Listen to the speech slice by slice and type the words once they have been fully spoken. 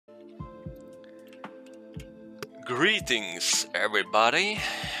Greetings, everybody.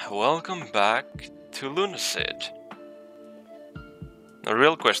 Welcome back to Lunacid. The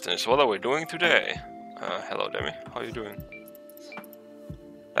real question is, what are we doing today? Hello, Demi. How are you doing?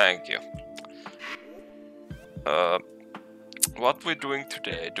 Thank you. What we're doing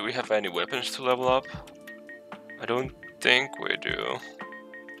today? Do we have any weapons to level up? I don't think we do.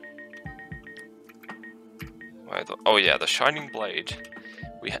 Oh yeah, the Shining Blade.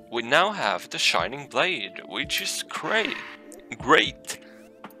 We now have the Shining Blade, which is great.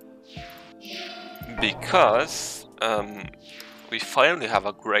 Because we finally have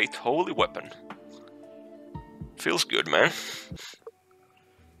a great holy weapon. Feels good, man.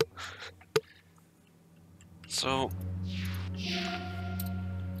 So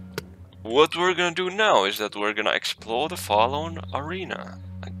what we're gonna do now is that we're gonna explore the Fallen Arena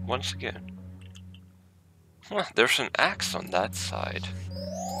once again. Huh, there's an axe on that side.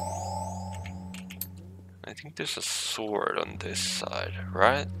 I think there's a sword on this side,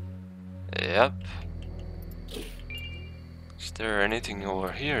 right? Yep. Is there anything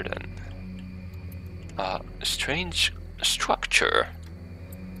over here then? A strange structure.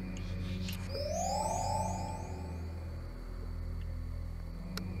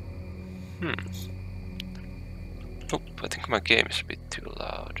 Oh, I think my game is a bit too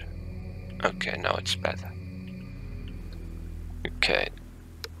loud. Okay, now it's better. Okay.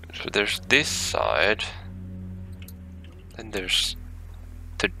 So there's this side. Then there's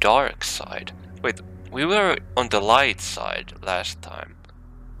the dark side. Wait, we were on the light side last time.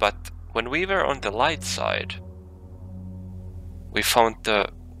 But when we were on the light side, we found the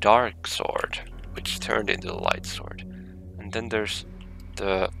dark sword, which turned into the light sword. And then there's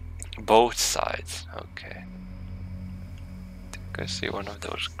the both sides. Okay. I think I see one of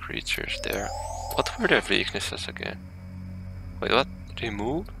those creatures there. What were their weaknesses again? Wait, what? Did he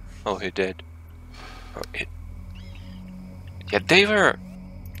move? Oh, he did. Oh, yeah,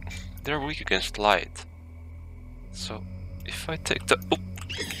 they're weak against light. So if I take the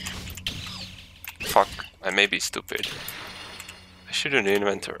fuck, I may be stupid. I should have an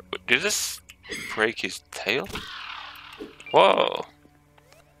inventory. Did this break his tail? Whoa.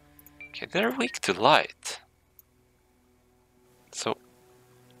 Okay, they're weak to light. So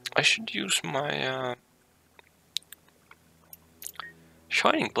I should use my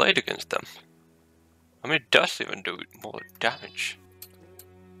Shining Blade against them. I mean, it does even do more damage.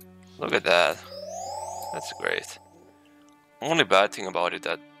 Look at that. That's great. Only bad thing about it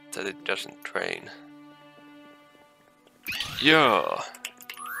that it doesn't drain. Yeah.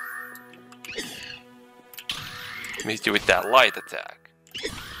 Meet you with that light attack.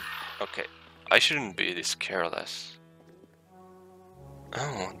 Okay, I shouldn't be this careless.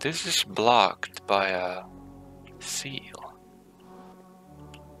 Oh, this is blocked by a seal.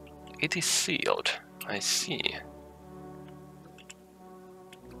 It is sealed. I see.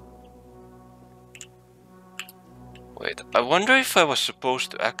 Wait, I wonder if I was supposed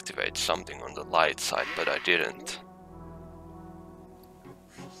to activate something on the light side, but I didn't.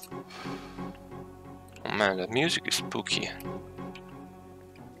 Oh man, that music is spooky.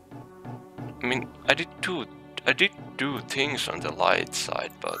 I mean, I did do things on the light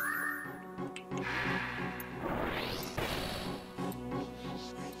side, but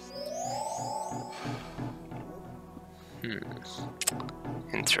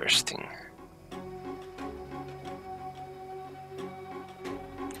interesting.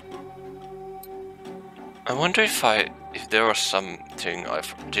 I wonder if there was something I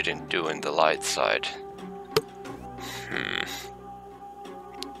didn't do in the light side.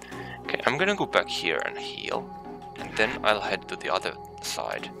 Okay, I'm gonna go back here and heal, and then I'll head to the other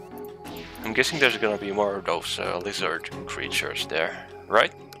side. I'm guessing there's gonna be more of those lizard creatures there,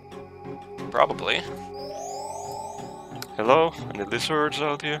 right? Probably. Hello? Any lizards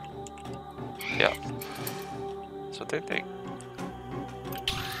out here? Yeah. So they...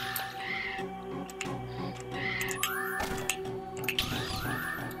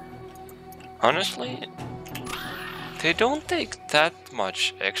 Honestly, they don't take that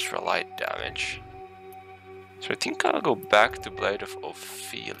much extra light damage. So I think I'll go back to Blade of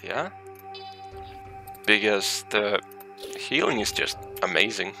Ophelia. Because the healing is just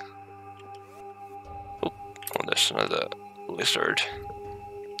amazing. Oh, there's another lizard.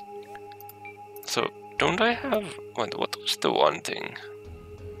 So, don't I have... What was the one thing?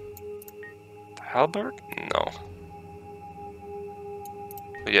 The halberd? No.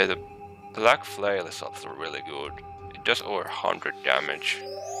 But yeah, the Black Flail is also really good. It does over 100 damage.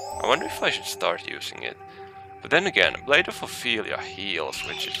 I wonder if I should start using it. But then again, Blade of Ophelia heals,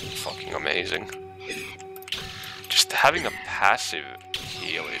 which is fucking amazing. Just having a passive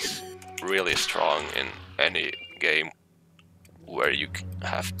heal is really strong in any game where you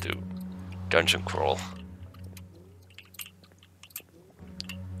have to dungeon crawl.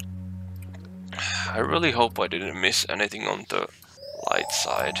 I really hope I didn't miss anything on the light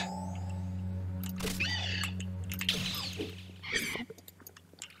side.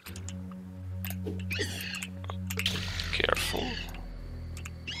 Careful.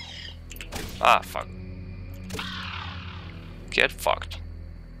 Ah, fuck. Get fucked.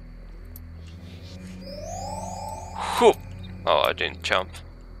 Whew. Oh, I didn't jump.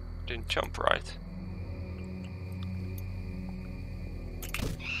 Didn't jump right.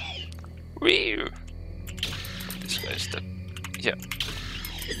 Whew. This guy's the... yeah.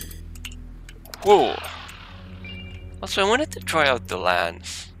 Whoa. Also, I wanted to try out the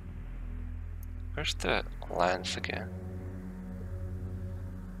lance. Where's the lance again?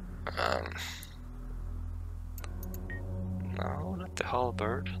 No, not the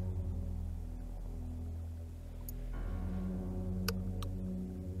halberd.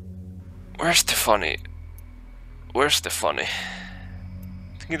 Where's the funny? Where's the funny?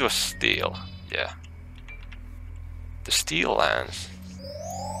 I think it was steel. Yeah. The steel lance.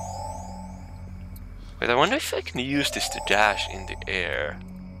 Wait, I wonder if I can use this to dash in the air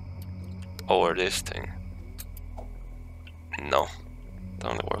over this thing. No. It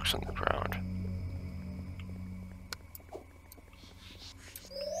only works on the ground.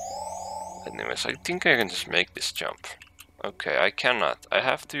 Anyways, I think I can just make this jump. Okay, I cannot. I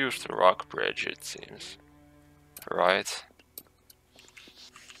have to use the rock bridge, it seems. Right?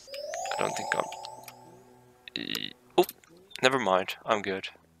 I don't think I'm... oh! Never mind, I'm good.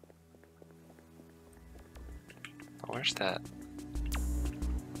 Where's that?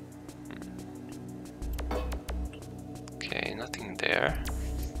 Okay, nothing there.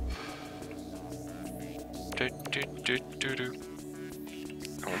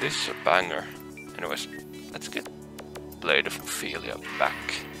 Oh, this is a banger. Anyways, let's get Blade of Ophelia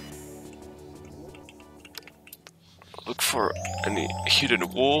back. Look for any hidden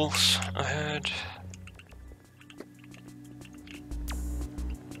walls ahead.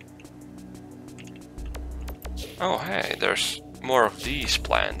 Oh hey, there's more of these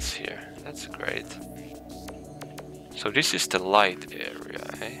plants here. That's great. So this is the light area,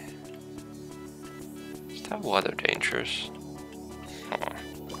 eh? Is that water dangerous? Huh.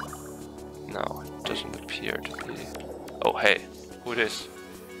 No, it doesn't appear to be. Oh hey, who this?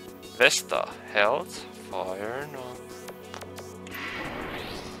 Vesta, health, fire, no.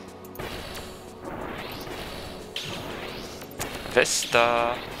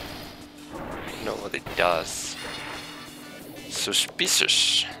 Vesta. Know what it does.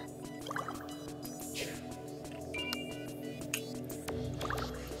 Suspicious.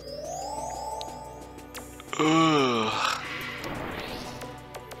 Ugh.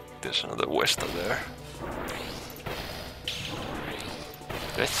 There's another Vesta there.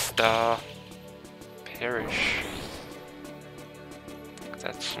 Vesta. Perish.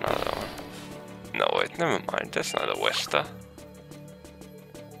 That's another one. No wait, never mind. That's not a Vesta.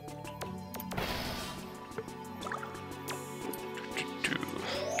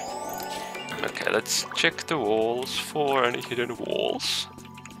 Okay, let's check the walls for any hidden walls.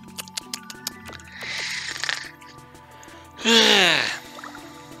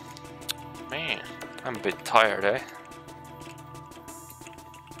 Man, I'm a bit tired, eh?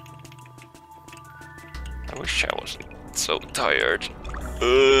 I wish I wasn't so tired.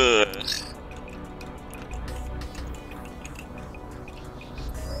 Ugh.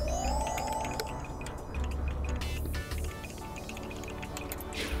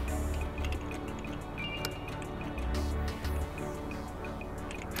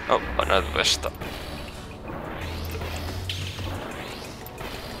 Oh, another Vesta.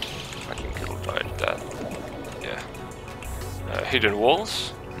 I think it'll die at that. Yeah. Hidden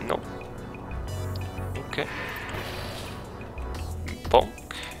walls? No. Okay.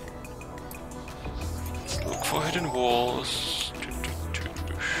 Bonk. Let's look for hidden walls.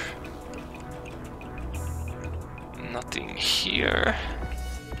 Nothing here.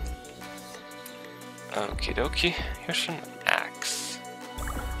 Okie dokie. Here's an axe.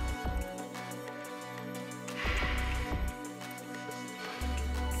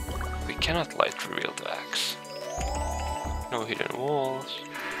 Cannot light reveal the axe. No hidden walls.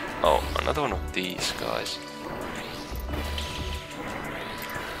 Oh, another one of these guys.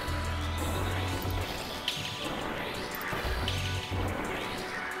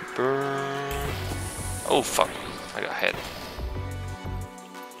 Burn. Oh fuck, I got hit.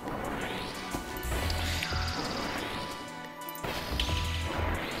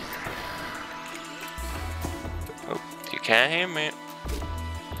 Oh, you can't hear me.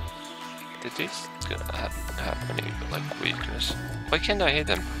 Did this have any like weakness? Why can't I hit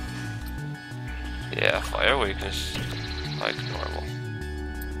him? Yeah, fire weakness, like normal.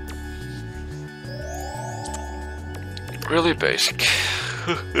 Really basic.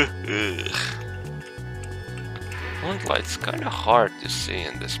 Moonlight's kinda hard to see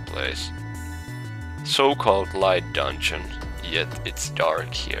in this place. So-called light dungeon, yet it's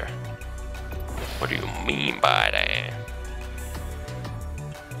dark here. What do you mean by that?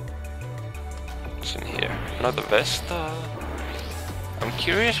 What's in here? Another Vesta? I'm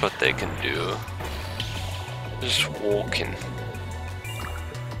curious what they can do. Just walking.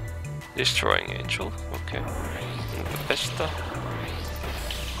 Destroying Angel, okay. Another Vesta.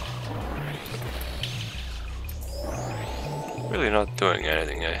 Really not doing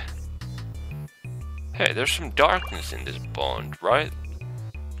anything, eh? Hey, there's some darkness in this bond, right?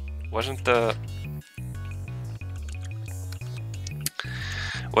 Wasn't the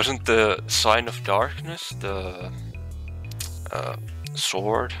sign of darkness the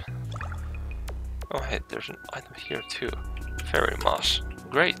sword? Oh hey, there's an item here too. Fairy moss.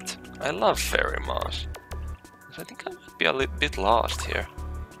 Great. I love fairy moss. I think I might be a little bit lost here.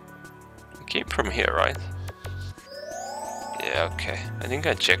 I came from here, right? Yeah, okay. I think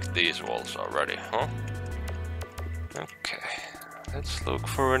I checked these walls already, huh? Okay. Let's look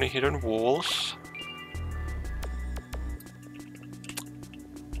for any hidden walls.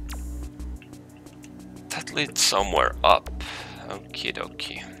 That leads somewhere up. Okie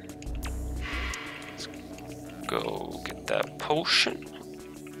dokie. Let's go get that potion.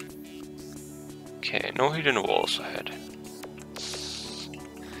 Okay, no hidden walls ahead.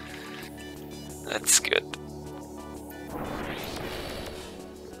 That's good.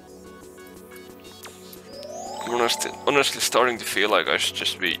 I'm honestly starting to feel like I should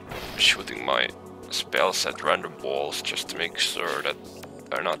just be shooting my spells at random walls just to make sure that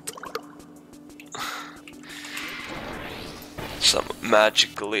they're not some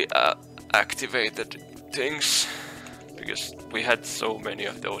magically activated things, because we had so many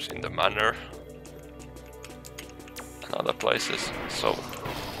of those in the manor and other places, so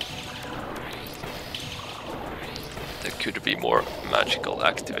there could be more magical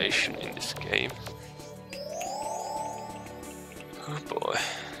activation in this game. Oh boy.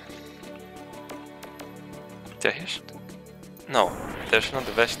 There's... No, there's not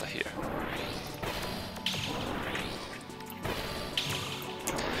the Vesta here.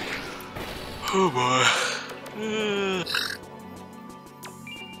 Oh boy.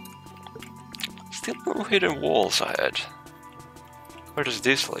 Still no hidden walls ahead. Where does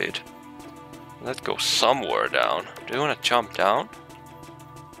this lead? Let's go somewhere down. Do you want to jump down?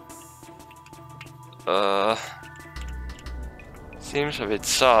 Seems a bit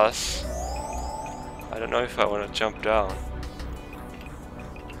sus. I don't know if I want to jump down.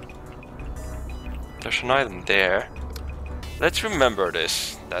 There's an item there. Let's remember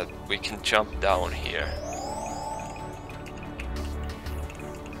this, that we can jump down here.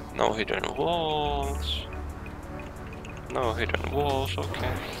 No hidden walls. No hidden walls,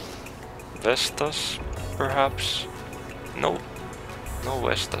 okay. Vestas, perhaps? Nope. No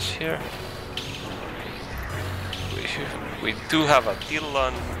Vestas here. We do have a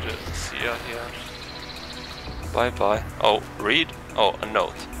Dylan Sia here. Bye bye. Oh, read? Oh, a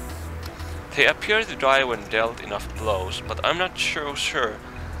note. They appear to die when dealt enough blows, but I'm not sure.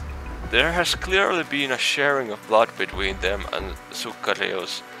 There has clearly been a sharing of blood between them and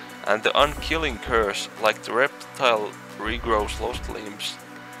Sukarios, and the unkilling curse, like the reptile, regrows lost limbs.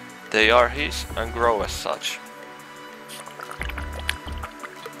 They are his and grow as such.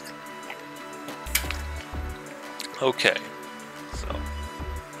 Okay, so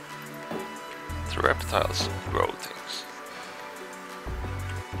the reptiles grow things.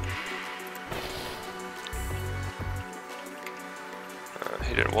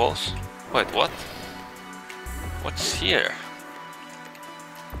 Hidden walls. Wait, what? What's here?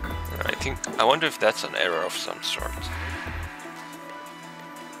 I wonder if that's an error of some sort.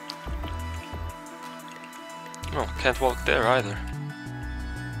 Oh, can't walk there either.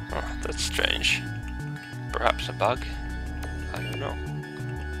 Oh, that's strange. Perhaps a bug? I don't know.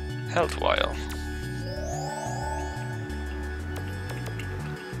 Health vial.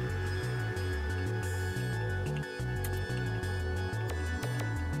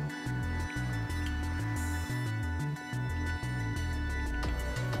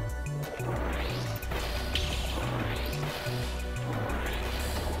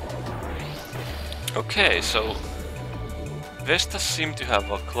 Okay, so Vestas seem to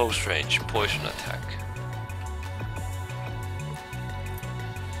have a close range poison attack.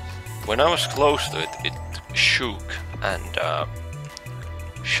 When I was close to it, it shook and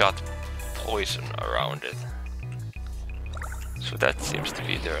shot poison around it. So that seems to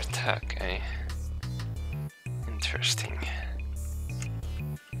be their attack, eh? Interesting.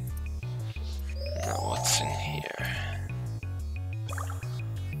 Now what's in here?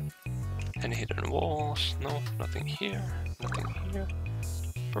 Any hidden walls? No, nothing here. Nothing here.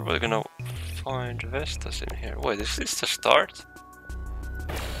 Probably gonna find Vestas in here. Wait, is this the start?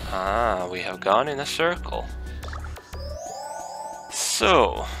 Ah, we have gone in a circle.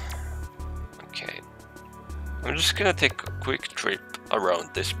 So, okay. I'm just gonna take a quick trip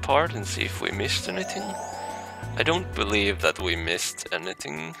around this part and see if we missed anything. I don't believe that we missed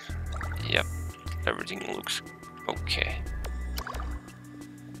anything. Yep, everything looks okay.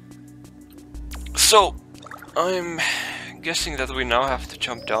 So, I'm guessing that we now have to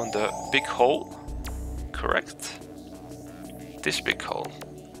jump down the big hole, correct? This big hole.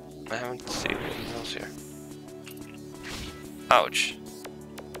 I haven't seen anything else here. Ouch.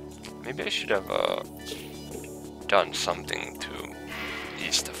 Maybe I should have done something to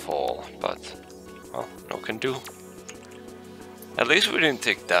ease the fall, but well, no can do. At least we didn't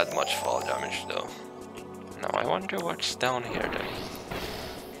take that much fall damage though. Now I wonder what's down here then.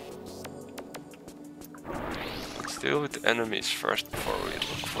 Let's deal with the enemies first before we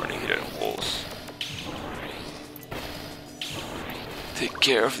look for any hidden walls. Take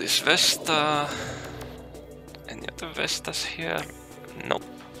care of this Vesta. Any other Vestas here? Nope.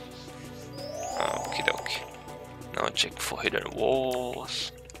 Okie dokie. Now check for hidden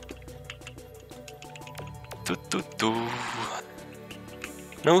walls.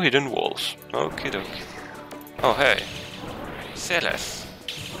 No hidden walls. Okie dokie. Oh hey. Celes.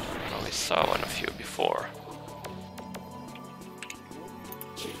 Oh, we saw one of you before.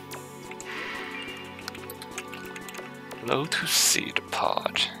 Low to seed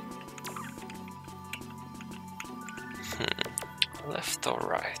pod. Left or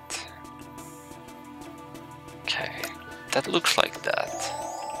right? Okay, that looks like that.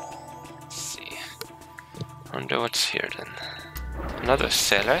 Let's see. Wonder what's here then. Another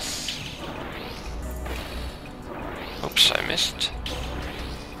Celes. Oops, I missed.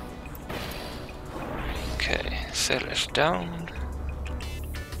 Okay, Celes down.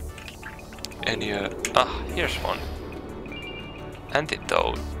 Any here's one.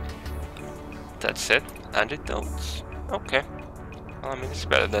 Antidote. That's it. Antidotes. Okay. Well, I mean, it's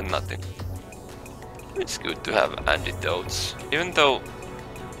better than nothing. It's good to have antidotes. Even though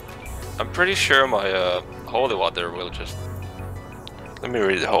I'm pretty sure my holy water will just... Let me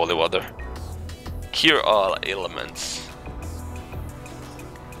read the holy water. Cure all ailments.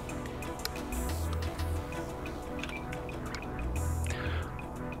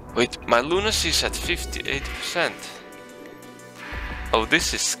 Wait, my lunacy is at 58%. Oh,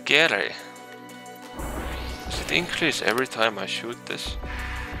 this is scary. Does it increase every time I shoot this?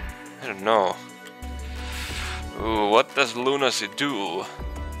 I don't know. Ooh, what does lunacy do?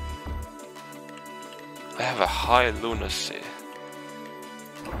 I have a high lunacy.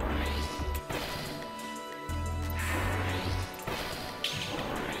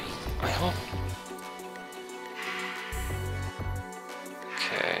 I hope.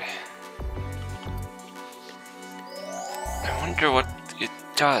 Okay. I wonder what it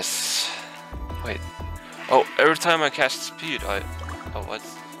does. Wait. Oh, every time I cast speed, oh,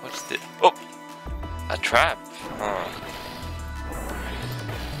 what's the... Oh! A trap. Oh.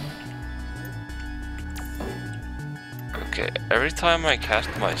 Okay, every time I cast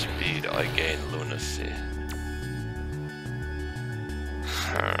my speed, I gain lunacy.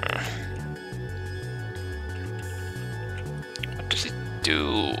 What does it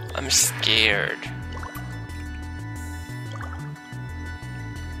do? I'm scared.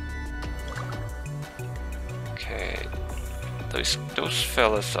 Okay, those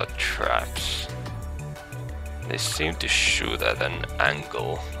fellas are traps. They seem to shoot at an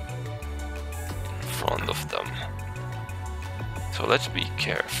angle in front of them. So let's be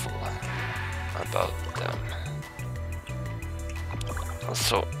careful about them.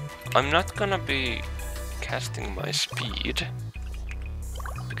 Also, I'm not gonna be casting my speed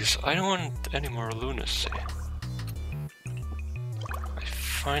because I don't want any more lunacy. I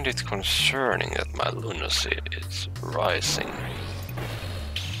find it concerning that my lunacy is rising.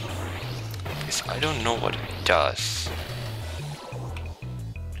 Because I don't know what it does.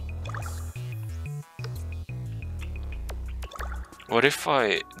 What if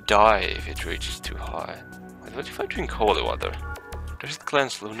I die if it reaches too high? What if I drink holy water? Does it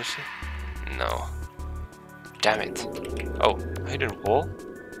cleanse lunacy? No. Damn it. Oh, hidden wall?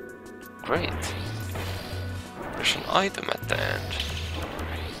 Great. There's an item at the end.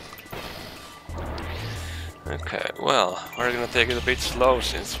 Okay, well, we're gonna take it a bit slow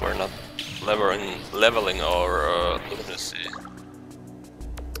since we're not leveling our lunacy.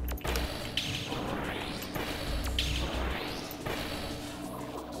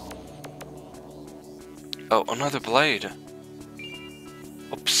 Oh, another blade.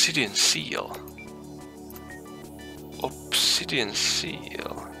 Obsidian seal. Obsidian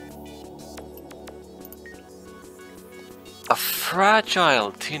seal. A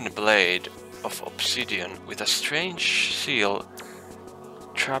fragile tin blade of obsidian with a strange seal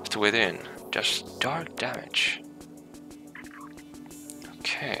trapped within. Does dark damage.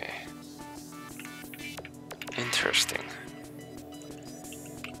 Okay. Interesting.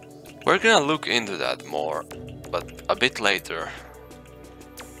 We're gonna look into that more, but a bit later.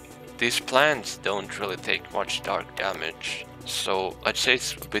 These plants don't really take much dark damage, so I'd say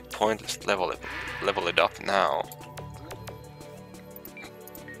it's a bit pointless to level it up now.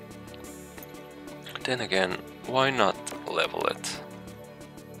 Then again, why not level it?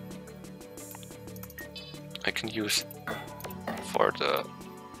 I can use it for the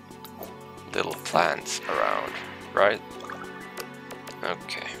little plants around, right?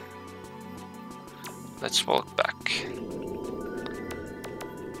 Okay. Let's walk back.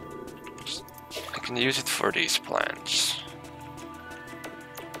 I can use it for these plants.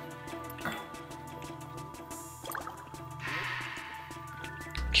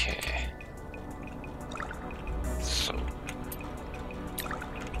 Okay. So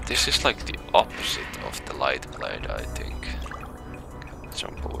this is like the opposite of the light blade, I think.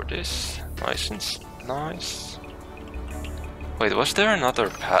 Jump over this. Nice. Wait, was there another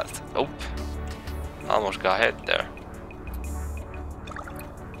path? Oh. Almost got hit there.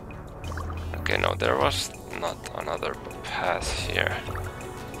 Okay, no, there was not another path here.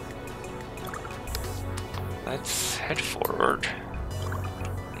 Let's head forward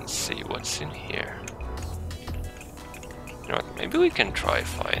and see what's in here. You know what, maybe we can try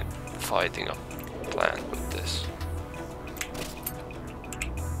fighting a plant with this.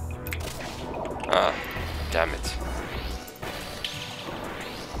 Ah, damn it.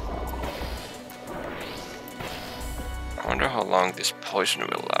 I wonder how long this poison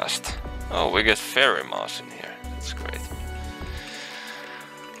will last. Oh, we get fairy moss in here. That's great.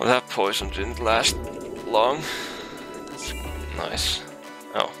 Well, that poison didn't last long. That's nice.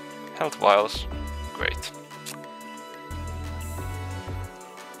 Oh, health vials. Great.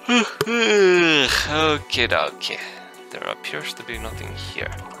 Okay, dokie. There appears to be nothing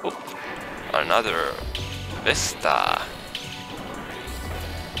here. Oh, another Vista.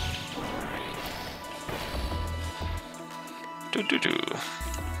 Do.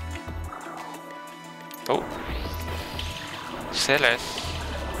 Oh, Celeste.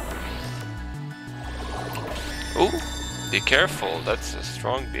 Oh, be careful, that's a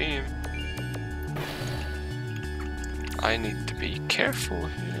strong beam. I need to be careful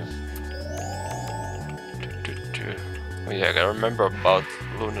here. Do. Oh yeah, I gotta remember about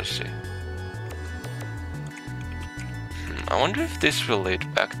lunacy. I wonder if this will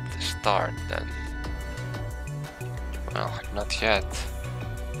lead back to the start then. Well, not yet.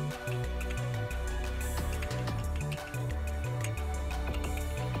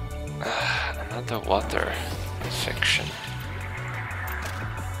 Another water section.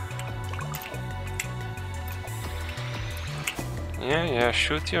 Yeah,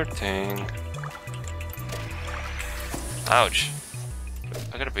 shoot your thing. Ouch.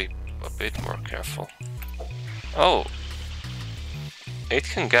 I gotta be a bit more careful. Oh! It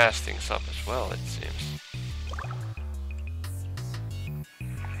can gas things up as well, it seems.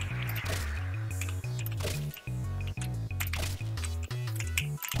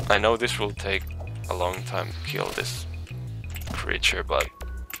 I know this will take a long time to kill this creature, but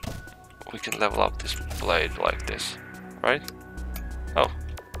we can level up this blade like this, right? Oh.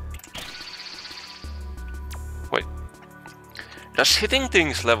 Wait. Does hitting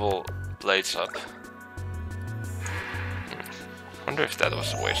things level blades up? Wonder if that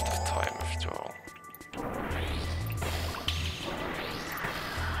was a waste of time after all.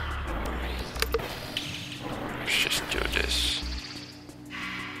 Let's just do this.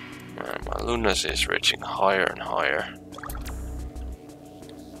 Man, my lunacy is reaching higher and higher.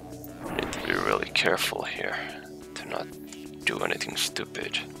 I need to be really careful here to not do anything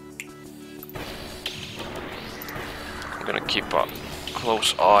stupid. I'm gonna keep a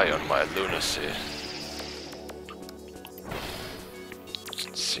close eye on my lunacy.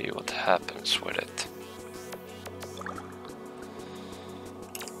 Let's see what happens with it.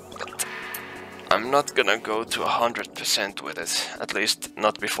 But I'm not gonna go to 100% with it, at least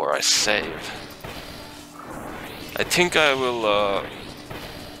not before I save. I think I will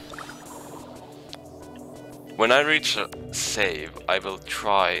When I reach a save, I will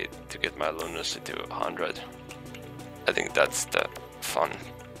try to get my Lunacid to 100. I think that's the fun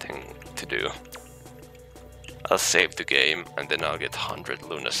thing to do. I'll save the game and then I'll get 100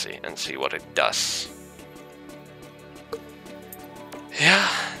 Lunacid and see what it does. Yeah,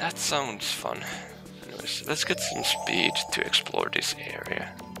 that sounds fun. Anyways, let's get some speed to explore this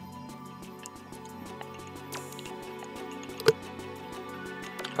area.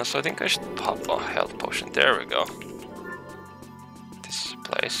 Also, I think I should pop a health potion. There we go. This is a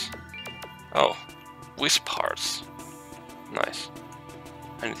place. Oh, wisp hearts. Nice.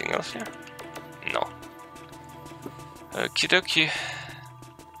 Anything else here? No. Okie dokie.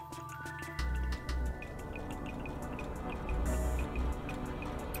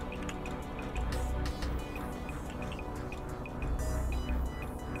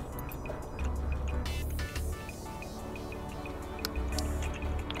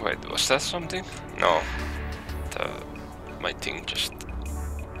 Wait, was that something? No. My thing just...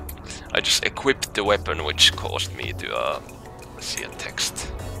 I just equipped the weapon which caused me to see a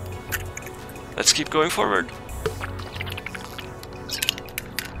text. Let's keep going forward.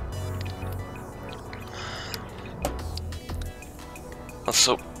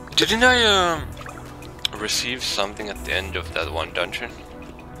 Also, didn't I receive something at the end of that one dungeon?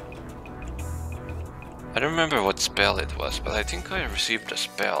 I don't remember what spell it was, but I think I received a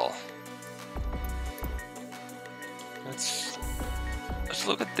spell. Let's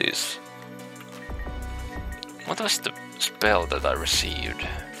look at this. What was the spell that I received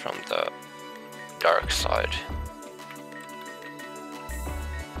from the dark side?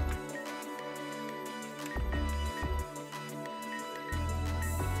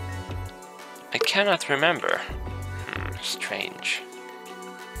 I cannot remember. Strange.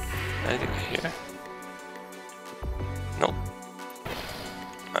 Anything here? Nope.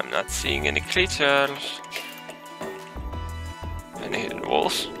 I'm not seeing any creatures. Any hidden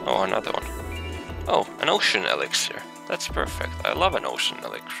walls? Oh, another one. Oh, an ocean elixir. That's perfect. I love an ocean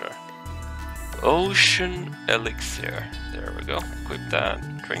elixir. Ocean elixir. There we go. Equip that.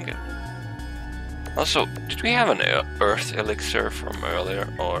 Drink it. Also, did we have an earth elixir from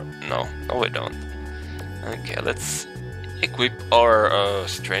earlier? Or no? No, we don't. Okay, let's equip our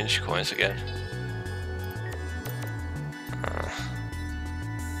strange coins again.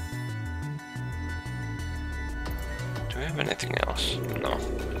 Do we have anything else? No.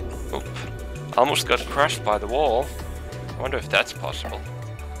 Oop. Almost got crushed by the wall. I wonder if that's possible.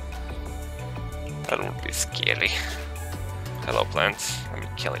 That would be scary. Hello, plants. Let me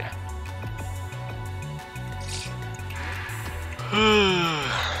kill you.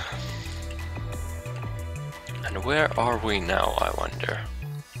 And where are we now, I wonder?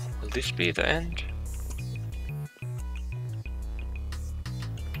 Will this be the end?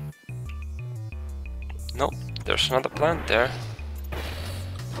 Nope, there's another plant there.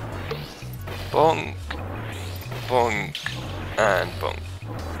 Bonk, bonk, and bonk.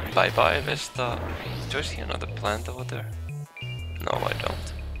 Bye bye, Vesta. Do I see another plant over there? No, I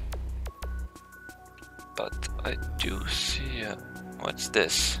don't. But I do see what's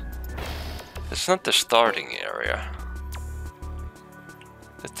this? It's not the starting area.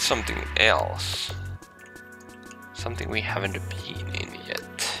 It's something else. Something we haven't been in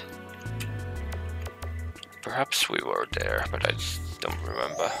yet. Perhaps we were there, but I just don't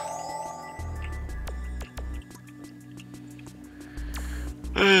remember.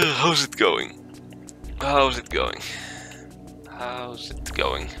 How's it going? How's it going? How's it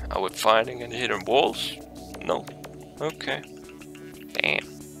going? Are we finding any hidden walls? No? Okay. Damn.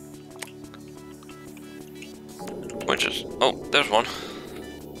 Which is... oh, there's one.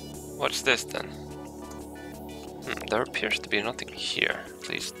 What's this then? There appears to be nothing here. At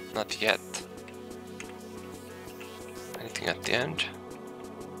least not yet. Anything at the end?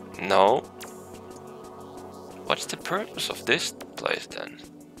 No. What's the purpose of this place then?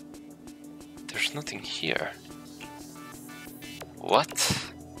 There's nothing here.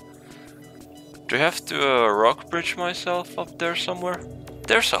 What? Do I have to rock bridge myself up there somewhere?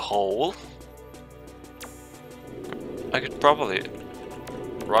 There's a hole. I could probably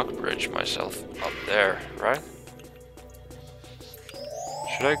rock bridge myself up there, right?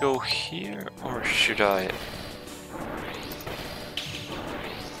 Should I go here or should I...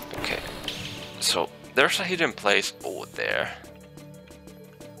 Okay, so there's a hidden place over there.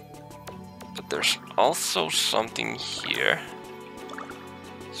 But there's also something here.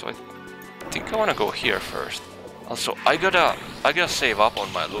 So I think I wanna go here first. Also, I gotta save up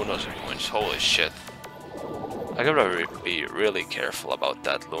on my Lunacid coins, holy shit. I gotta be really careful about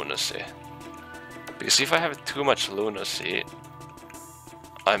that Lunacid. Because if I have too much Lunacid,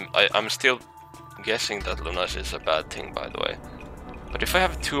 I'm still guessing that Lunacid is a bad thing, by the way. But if I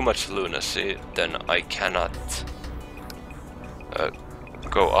have too much Lunacid, then I cannot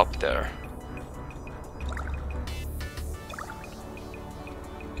go up there.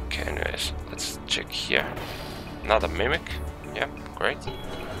 Okay, anyways, let's check here. Another mimic. Yeah, great.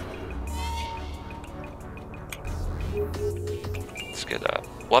 Let's get a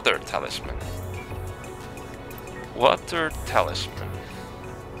water talisman. Water talisman.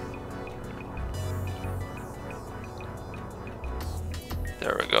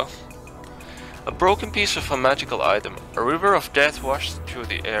 There we go. A broken piece of a magical item. A river of death washed through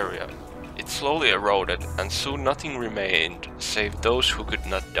the area. It slowly eroded, and soon nothing remained, save those who could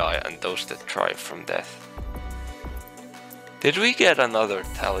not die and those that thrived from death. Did we get another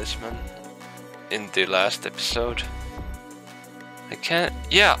talisman in the last episode? I can't...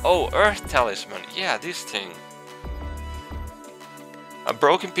 Yeah, oh, Earth Talisman. Yeah, this thing. A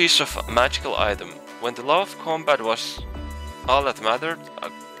broken piece of a magical item. When the law of combat was all that mattered, a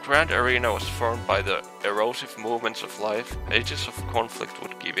grand arena was formed by the erosive movements of life. Ages of conflict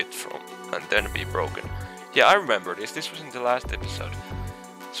would give it from and then be broken. Yeah, I remember this. This was in the last episode.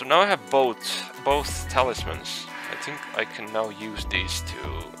 So now I have both talismans. I think I can now use these to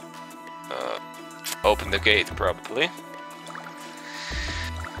open the gate, probably.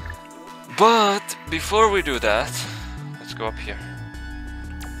 But before we do that, let's go up here.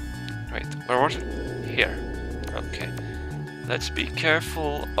 Wait, where was it? Here. Okay. Let's be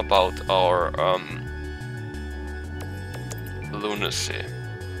careful about our lunacy.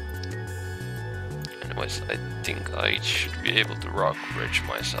 Anyways, I think I should be able to rock bridge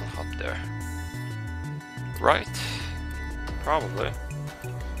myself up there. Right? Probably.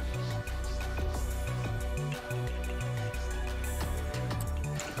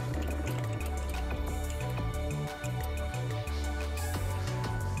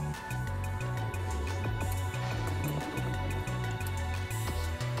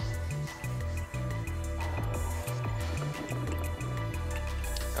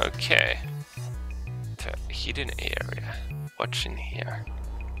 Okay. The hidden area. What's in here?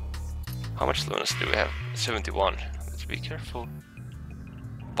 How much lunas do we have? 71. Let's be careful.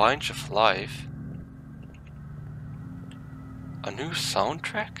 Bunch of life. A new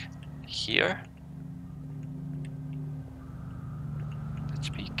soundtrack? Here? Let's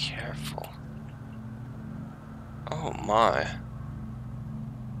be careful. Oh my.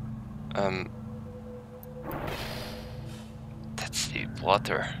 That's deep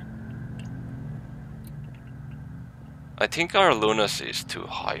water. I think our lunacy is too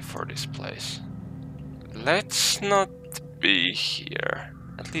high for this place. Let's not be here.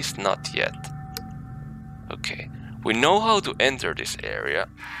 At least not yet. Okay, we know how to enter this area.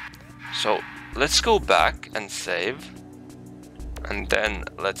 So let's go back and save. And then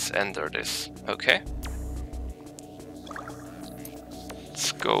let's enter this, okay?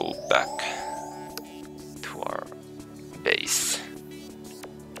 Let's go back to our base.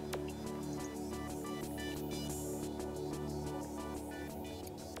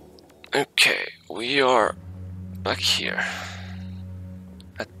 Okay, we are back here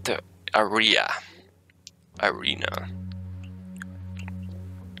at the arena.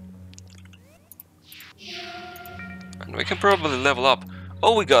 And we can probably level up.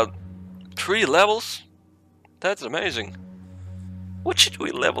 Oh, we got 3 levels? That's amazing. What should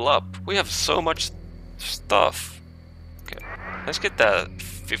we level up? We have so much stuff. Okay, let's get that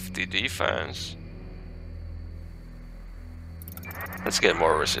 50 defense. Let's get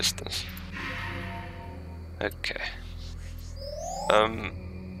more resistance. Okay.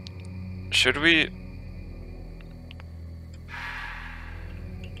 Should we...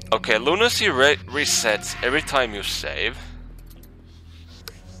 Okay, lunacy resets every time you save.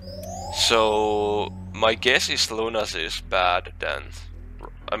 So my guess is lunacy is bad then.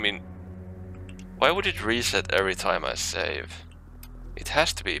 I mean, why would it reset every time I save? It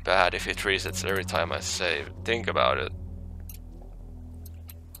has to be bad if it resets every time I save. Think about it.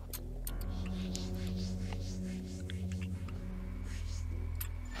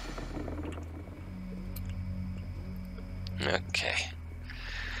 Okay.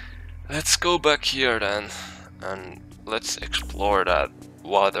 Let's go back here then, and let's explore that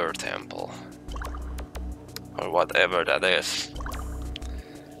water temple. Or whatever that is.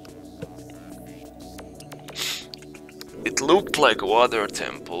 It looked like a water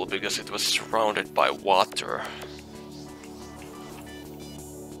temple because it was surrounded by water.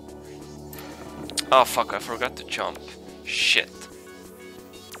 Oh fuck, I forgot to jump. Shit.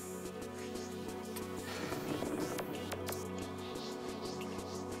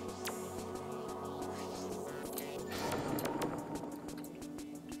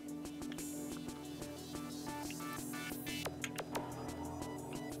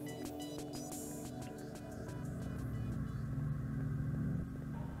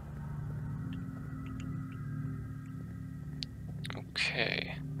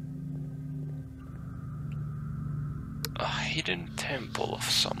 Okay. A hidden temple of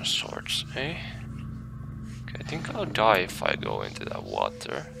some sorts, eh? Okay, I think I'll die if I go into that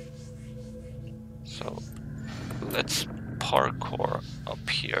water. So let's parkour up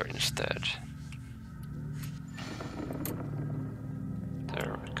here instead.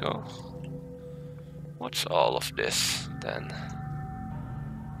 There we go. What's all of this then?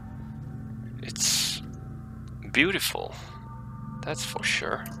 It's beautiful, that's for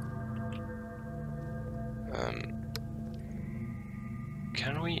sure.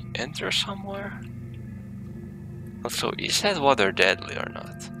 Can we enter somewhere? Also, is that water deadly or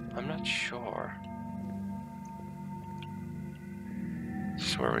not? I'm not sure. This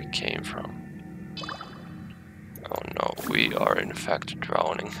is where we came from. Oh no, we are in fact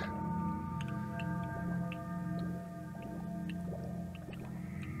drowning.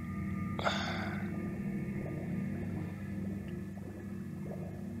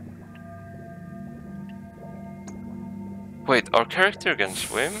 Wait, our character can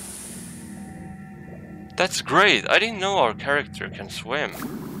swim? That's great! I didn't know our character can swim.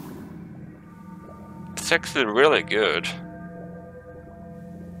 It's actually really good.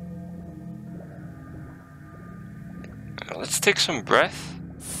 Let's take some breath.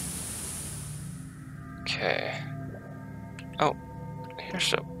 Okay. Oh,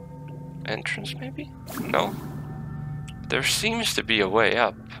 here's a entrance maybe? No. There seems to be a way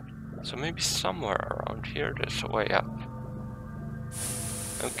up. So maybe somewhere around here there's a way up.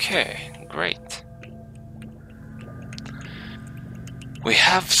 Okay, great. We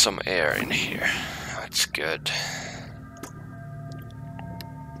have some air in here. That's good.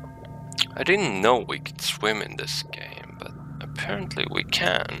 I didn't know we could swim in this game, but apparently we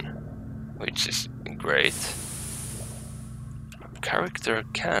can, which is great. Our character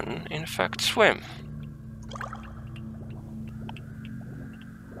can, in fact, swim.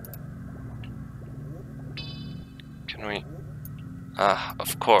 Can we? Ah,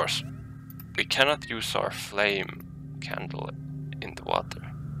 of course. We cannot use our flame candle in the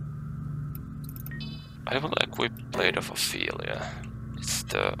water. I would like whip blade of Ophelia. It's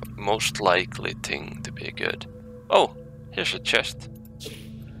the most likely thing to be good. Oh, here's a chest.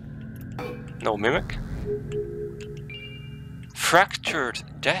 No mimic. Fractured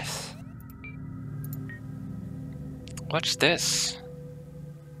death. What's this?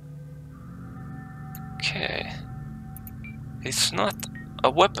 Okay. It's not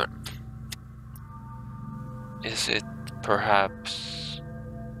a weapon. Is it perhaps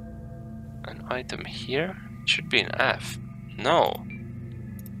an item here? It should be an F. No.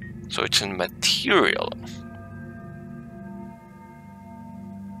 So it's a material.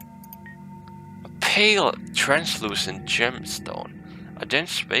 A pale, translucent gemstone. A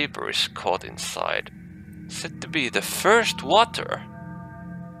dense vapor is caught inside. Said to be the first water.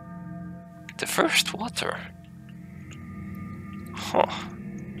 The first water. Huh.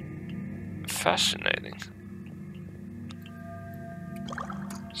 Fascinating.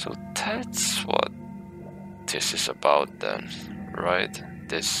 So that's what this is about then, right?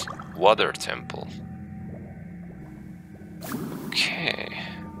 This water temple. Okay.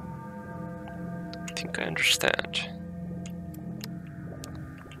 I think I understand.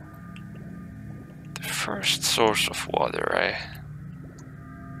 The first source of water, eh?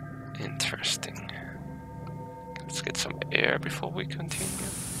 Interesting. Let's get some air before we continue.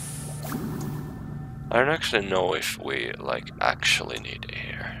 I don't actually know if we actually need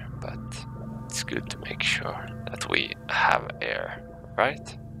air, but it's good to make sure that we have air,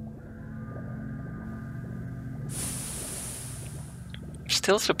 right? I'm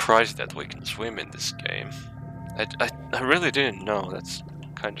still surprised that we can swim in this game. I really didn't know. That's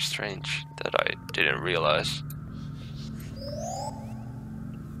kind of strange that I didn't realize.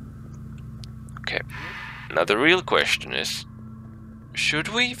 Okay, now the real question is, should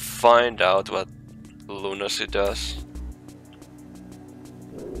we find out what Lunacid does?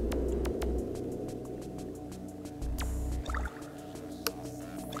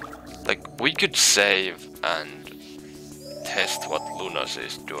 Like, we could save and test what Lunacid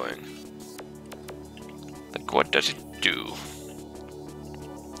is doing. Like, what does it do?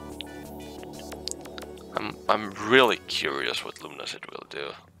 I'm really curious what Lunacid will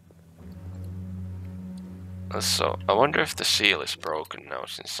do. So, I wonder if the seal is broken now,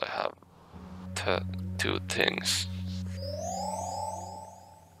 since I have two things.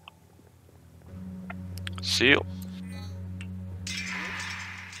 Seal.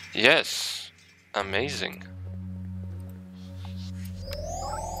 Yes, amazing.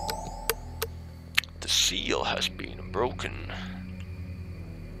 The seal has been broken.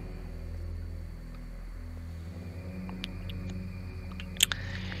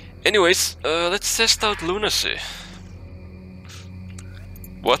 Anyways, let's test out Lunacy.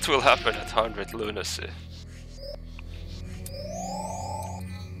 What will happen at 100 Lunacy?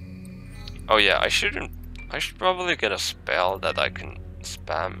 Oh yeah, I should probably get a spell that I can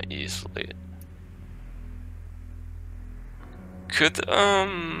spam easily. Could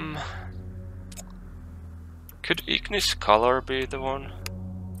Ignis Color be the one?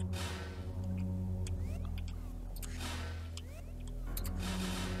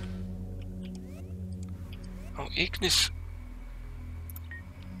 Oh, Ignis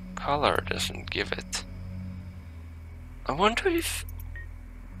Color doesn't give it. I wonder if...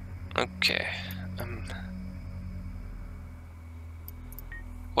 Okay,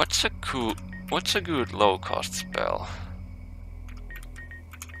 what's a good low-cost spell?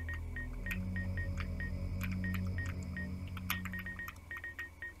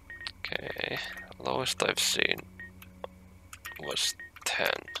 Okay, lowest I've seen was 10.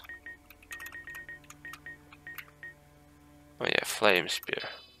 Oh yeah, Flame Spear.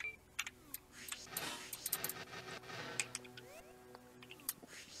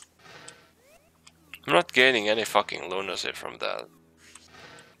 I'm not gaining any fucking lunacy from that.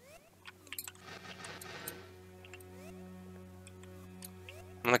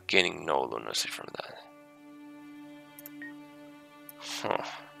 I'm not gaining no lunacy from that. Huh.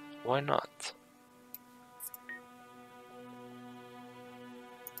 Why not?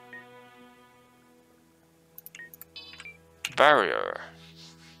 Barrier.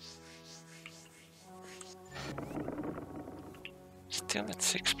 Still at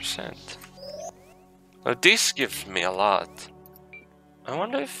 6%. Oh, this gives me a lot. I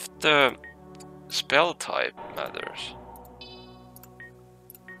wonder if the spell type matters.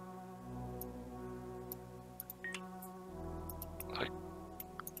 Like,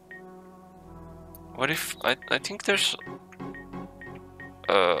 what if I think there's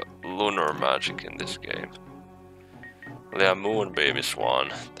lunar magic in this game. Yeah, Moonbeam is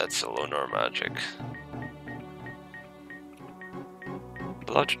one. That's a lunar magic.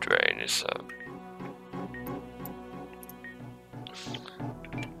 Blood Drain is a...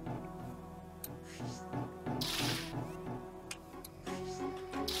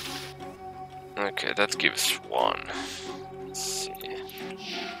 Okay, that gives one. Let's see.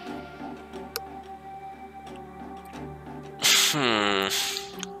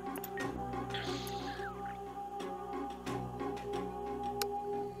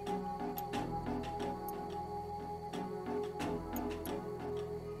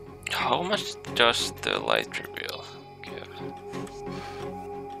 How much does the light reveal give?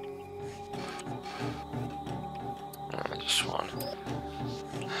 Just one.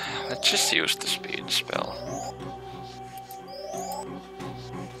 Let's just use the speed spell.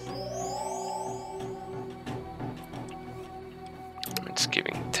 It's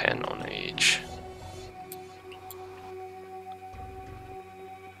giving 10 on each.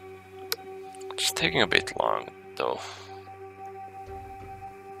 It's taking a bit long though.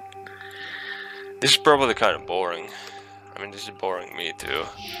 This is probably kind of boring. I mean, this is boring me too.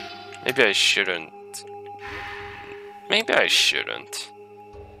 Maybe I shouldn't. Maybe I shouldn't.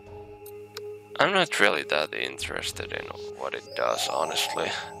 I'm not really that interested in what it does, honestly.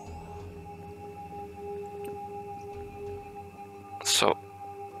 So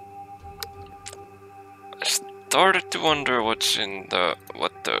I started to wonder what's in the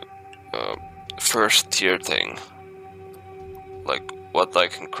first tier thing, like what I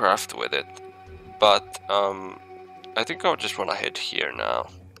can craft with it. But I think I'll just want to head here now.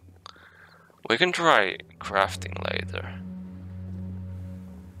 We can try crafting later.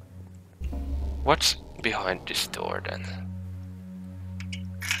 What's behind this door then?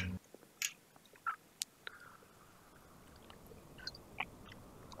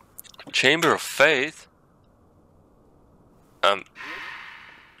 Chamber of Faith?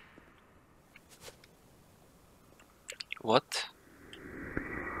 What?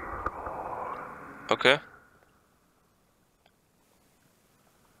 Okay.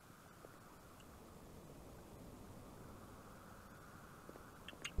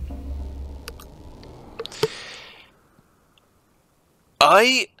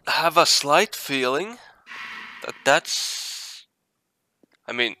 I have a slight feeling that that's...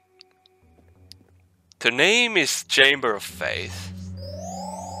 I mean, the name is Chamber of Faith.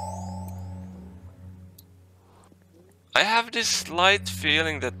 I have this slight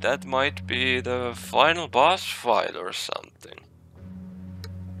feeling that that might be the final boss fight or something.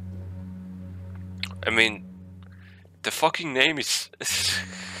 I mean, the fucking name is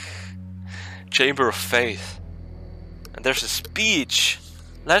Chamber of Faith. And there's a speech.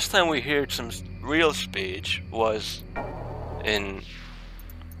 Last time we heard some real speech was in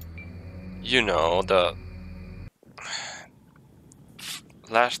You know, the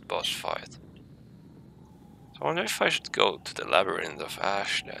last boss fight. So I wonder if I should go to the Labyrinth of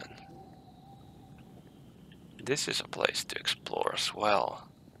Ash then. This is a place to explore as well.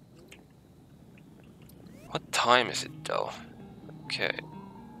 What time is it though? Okay.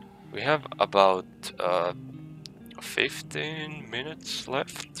 We have about 15 minutes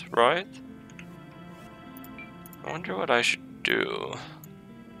left, right? I wonder what I should do.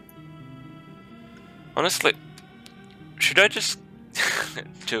 Honestly, should I just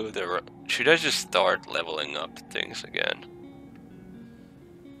should I just start leveling up things again?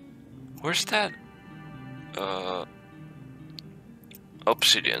 Where's that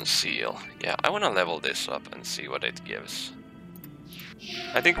obsidian seal? Yeah, I wanna level this up and see what it gives.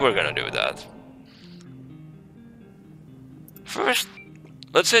 I think we're gonna do that. First,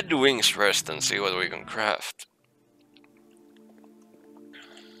 let's hit the wings first and see what we can craft.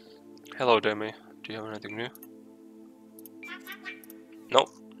 Hello, Demi. Do you have anything new? Nope,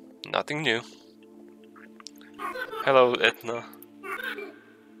 nothing new. Hello, Etna.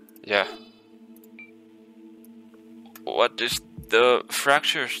 Yeah. What does the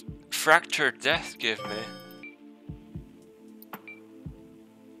fractured death give me?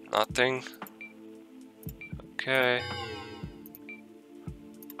 Nothing. Okay.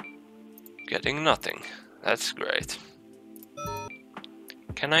 Getting nothing. That's great.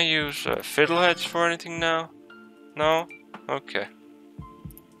 Can I use fiddleheads for anything now? No? Okay.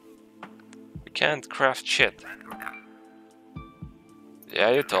 We can't craft shit.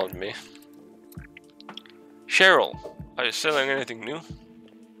 Yeah, you told me. Cheryl, are you selling anything new?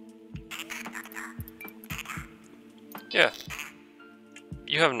 Yeah.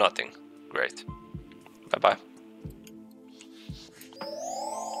 You have nothing. Great. Bye-bye.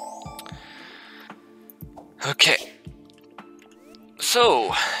 Okay.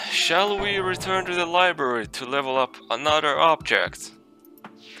 So, shall we return to the library to level up another object?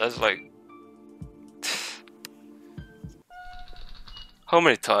 That's like... How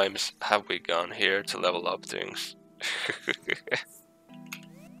many times have we gone here to level up things?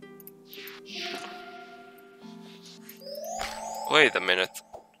 Wait a minute.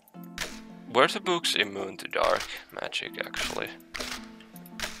 Were the books immune to dark magic, actually?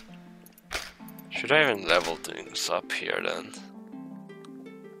 Should I even level things up here then?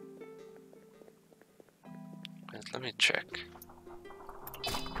 Wait, let me check.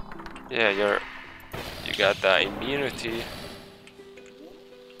 Yeah, you got the immunity.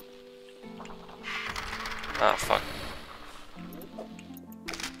 Ah, fuck.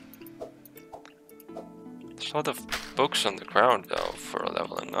 There's a lot of books on the ground though for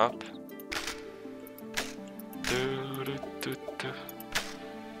leveling up.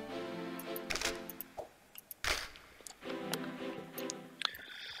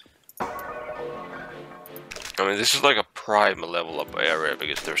 I mean, this is like a prime level up area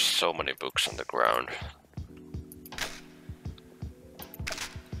because there's so many books on the ground.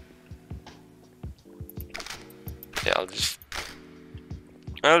 Yeah, I'll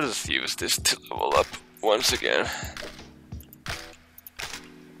just use this to level up once again.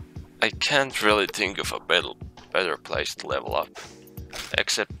 I can't really think of a better place to level up,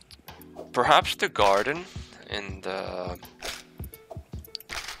 except perhaps the garden in the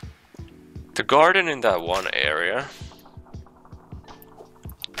garden in that one area.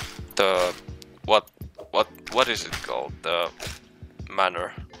 The what is it called? The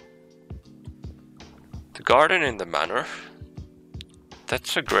manor. The garden in the manor.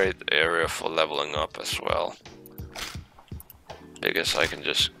 That's a great area for leveling up as well, because I can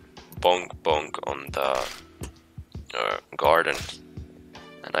just bonk on the garden,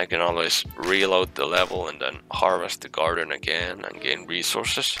 and I can always reload the level and then harvest the garden again and gain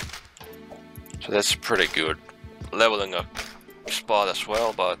resources. So that's pretty good leveling up spot as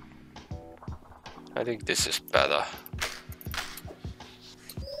well, but I think this is better.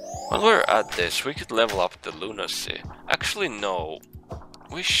 While we're at this, we could level up the Lunacid. Actually no,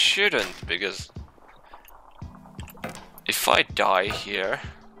 we shouldn't, because if I die here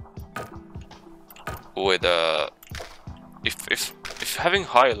with a... If having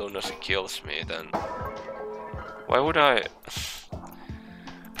high Lunacid kills me, then why would I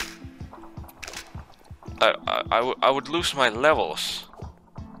would lose my levels,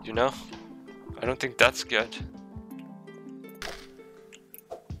 you know? I don't think that's good.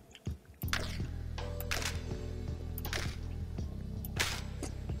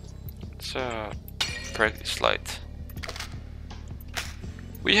 Let's break this light.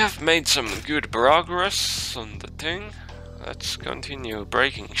 We have made some good progress on the thing. Let's continue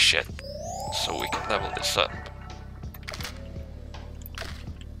breaking shit so we can level this up.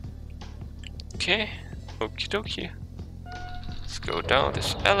 Okay, okie dokie. Let's go down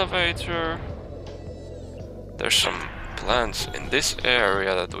this elevator. There's some plants in this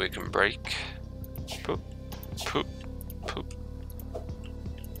area that we can break. Poop, poop, poop.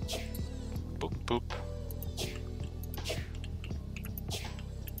 Boop, boop.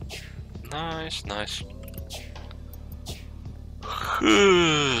 Nice, nice.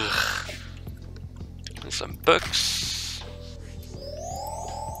 And some books.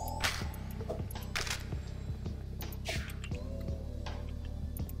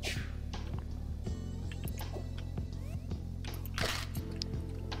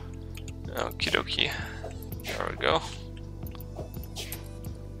 Okie dokie. There we go.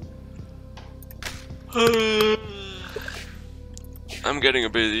 I'm getting a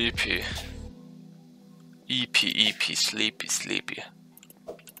bit EP. EP, sleepy, sleepy.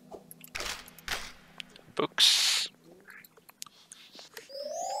 Books.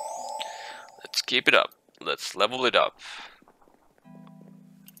 Let's keep it up. Let's level it up.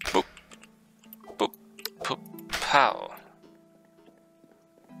 Boop. Boop. Poop. Pow.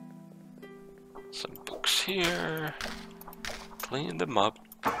 Some books here. Clean them up.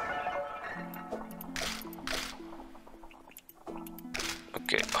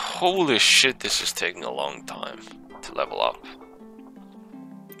 Okay, holy shit, this is taking a long time to level up.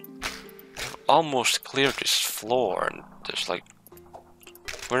 I've almost cleared this floor and there's like...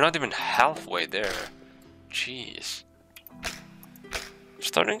 we're not even halfway there. Jeez. I'm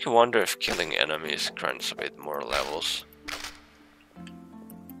starting to wonder if killing enemies grants a bit more levels.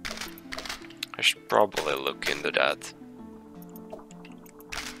 I should probably look into that.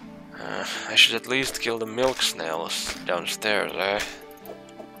 I should at least kill the milk snails downstairs, eh?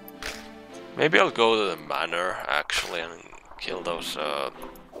 Maybe I'll go to the manor, actually, and kill those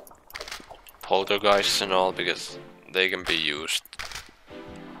poltergeists and all, because they can be used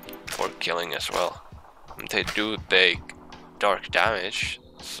for killing as well. And they do take dark damage,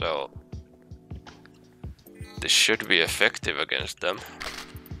 so this should be effective against them.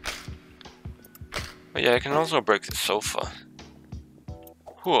 But yeah, I can also break the sofa.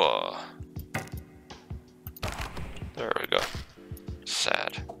 Whoa. There we go.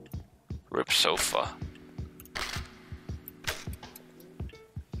 Sad. Rip sofa.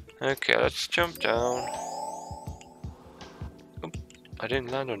 Okay, let's jump down. Oop, I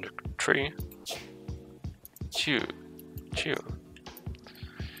didn't land on the tree. Chew. Chew.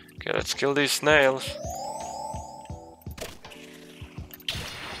 Okay, let's kill these snails.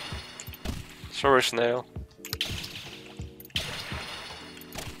 Sorry, snail.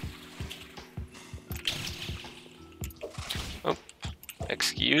 Oh,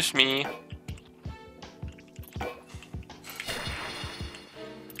 excuse me.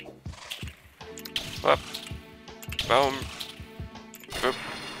 Up. Boom. Oop.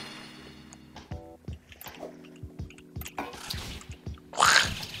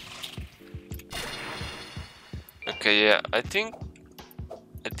 Okay, yeah, I think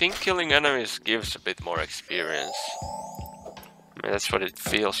killing enemies gives a bit more experience. I mean, that's what it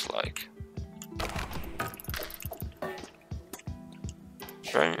feels like.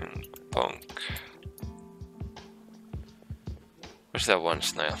 Bang, bonk. Where's that one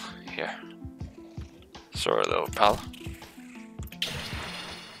snail? Here. Sorry, little pal.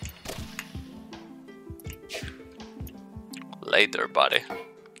 Later, buddy.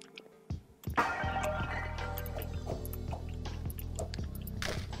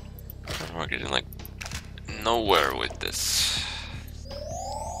 We're getting like nowhere with this.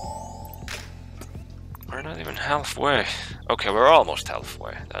 We're not even halfway. Okay, we're almost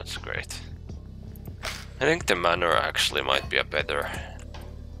halfway. That's great. I think the manor actually might be a better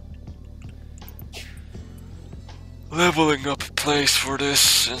leveling up place for this,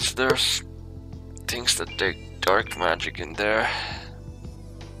 since there's things that take dark magic in there.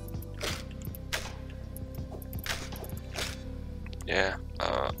 Yeah,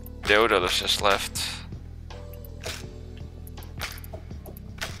 Deodorus just left.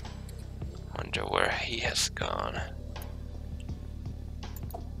 Wonder where he has gone.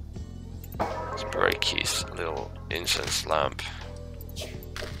 Let's break his little incense lamp.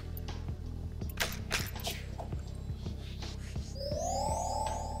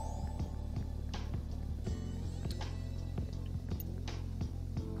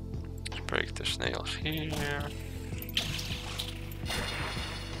 Let's break the snails here.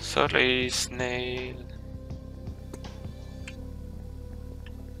 Sorry, snail.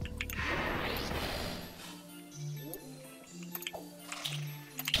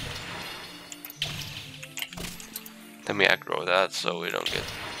 Let me aggro that so we don't get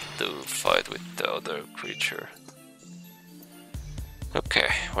to fight with the other creature. Okay,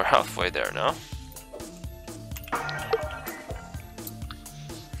 we're halfway there now.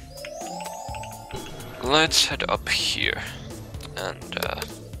 Let's head up here and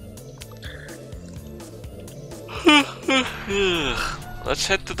let's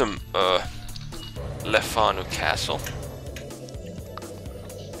head to the Lefanu Castle.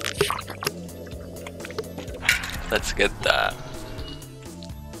 Let's get that.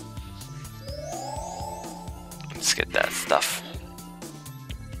 Let's get that stuff.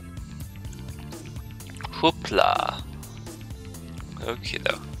 Hoopla. Okay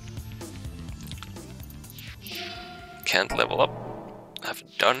though. Can't level up.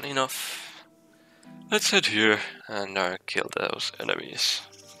 Haven't done enough. Let's head here and kill those enemies.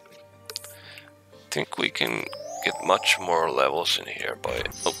 Think we can get much more levels in here by...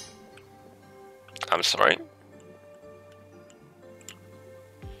 Oh. I'm sorry.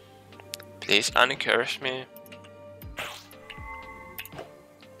 Please unencourage me.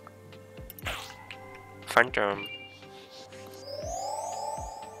 Phantom.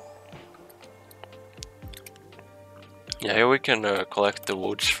 Yeah, here we can collect the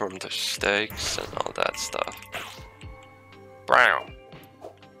woods from the stakes and all that stuff. Brown.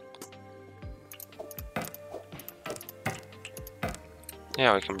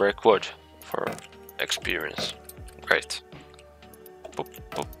 Yeah, we can break wood for experience. Great. Boop,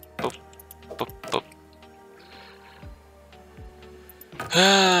 boop, boop, boop, boop.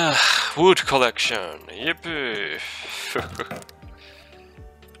 Wood collection. Yippee.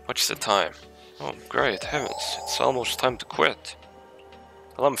 What's the time? Oh, great heavens, it's almost time to quit.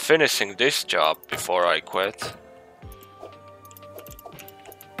 Well, I'm finishing this job before I quit.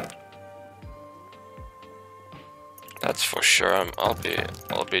 That's for sure. I'll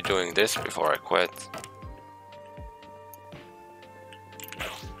be doing this before I quit.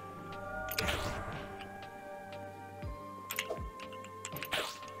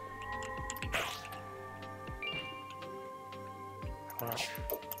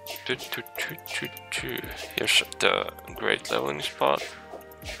 Here's the great leveling spot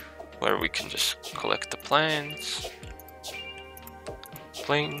where we can just collect the plants.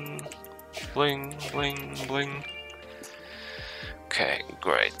 Bling, bling, bling, bling. Okay,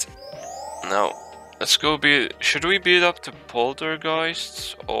 great. Now, let's go should we beat up the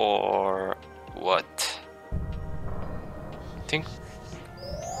poltergeists or what? I think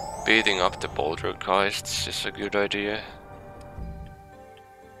beating up the poltergeists is a good idea.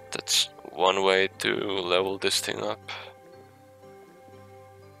 That's one way to level this thing up.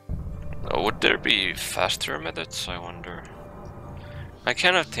 Oh, would there be faster methods, I wonder? I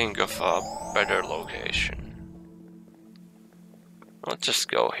cannot think of a better location. I'll just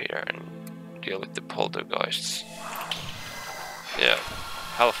go here and deal with the poltergeists. Yeah,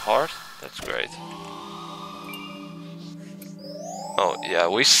 half heart? That's great. Oh yeah,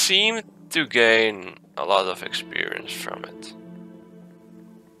 we seem to gain a lot of experience from it.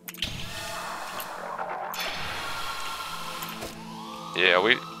 Yeah,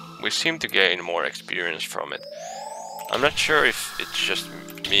 we seem to gain more experience from it. I'm not sure if it's just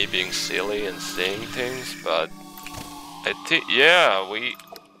me being silly and saying things, but I think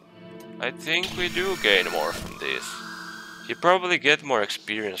I think we do gain more from this. You probably get more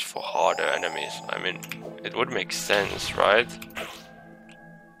experience for harder enemies. I mean, it would make sense, right?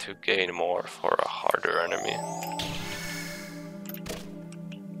 To gain more for a harder enemy.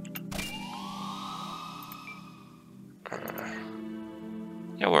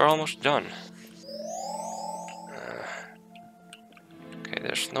 Yeah, we're almost done. Okay,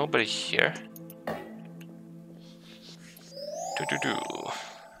 there's nobody here.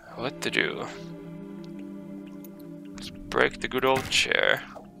 What to do? Let's break the good old chair.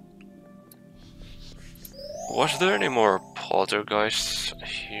 Was there any more poltergeists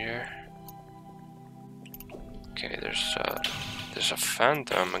here? Okay, there's a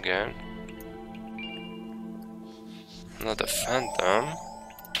phantom again. Another phantom.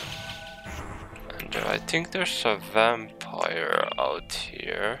 And I think there's a vampire out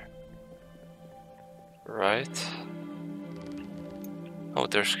here. Right? Oh,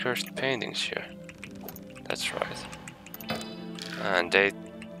 there's cursed paintings here. That's right. And they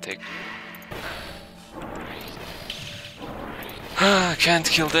take... Can't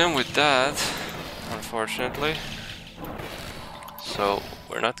kill them with that, unfortunately. So,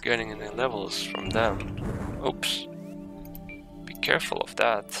 we're not getting any levels from them. Oops. Be careful of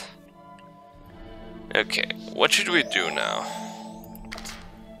that. Okay, what should we do now?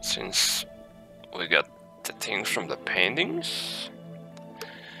 Since we got the things from the paintings?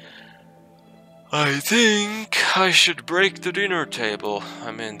 I think I should break the dinner table.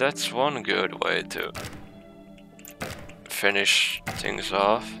 I mean, that's one good way to finish things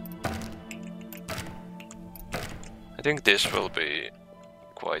off. I think this will be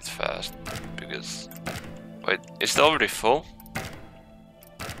quite fast because... Wait, is it already full?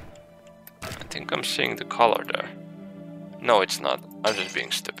 I think I'm seeing the color there. No, it's not. I'm just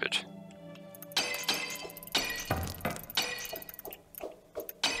being stupid.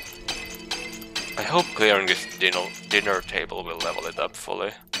 I hope clearing this dinner table will level it up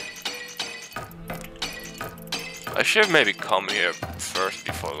fully. I should maybe come here first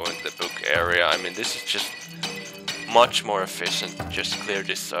before going to the book area. I mean, this is just much more efficient. Just clear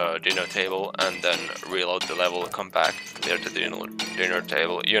this dinner table and then reload the level, come back, clear the dinner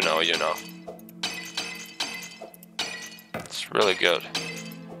table. You know. It's really good.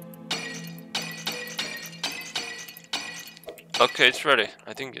 Okay, it's ready.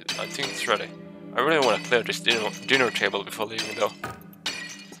 I think it's ready. I really want to clear this dinner table before leaving though.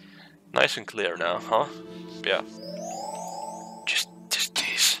 Nice and clear now, huh? Yeah. Just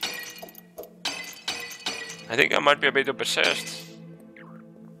these. I think I might be a bit obsessed.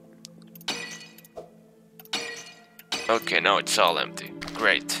 Okay, now it's all empty.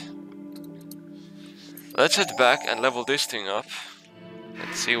 Great. Let's head back and level this thing up.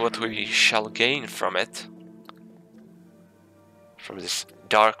 Let's see what we shall gain from it. From this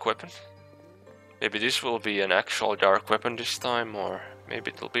dark weapon. Maybe this will be an actual dark weapon this time, or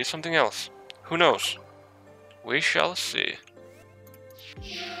maybe it'll be something else. Who knows? We shall see.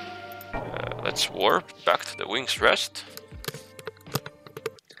 Let's warp back to the Wing's Rest.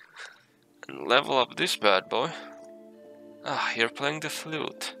 And level up this bad boy. Ah, you're playing the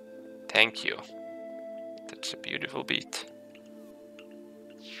flute. Thank you. That's a beautiful beat.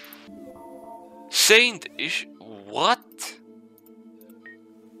 Saint Ish... What?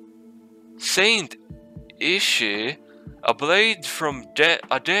 Saint Ishi, a blade from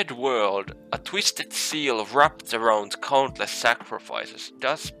a dead world, a twisted seal wrapped around countless sacrifices,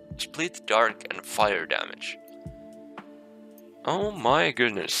 does split dark and fire damage. Oh my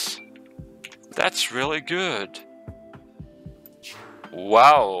goodness. That's really good.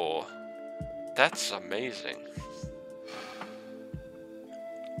 Wow. That's amazing.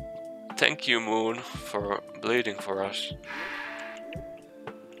 Thank you, Moon, for bleeding for us.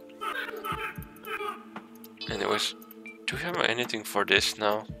 Anyways, do we have anything for this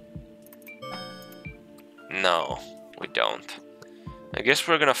now? No, we don't. I guess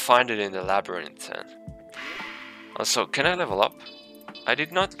we're gonna find it in the labyrinth then. Also, can I level up? I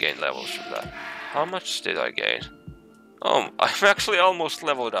did not gain levels from that. How much did I gain? Oh, I'm actually almost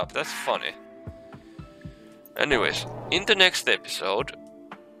leveled up. That's funny. Anyways, in the next episode,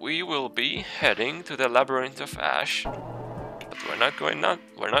 we will be heading to the Labyrinth of Ash. But we're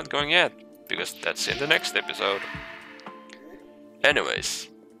not going yet, because that's in the next episode. Anyways,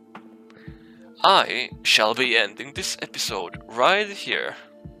 I shall be ending this episode right here.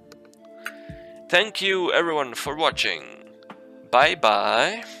 Thank you everyone for watching. Bye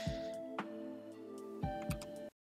bye.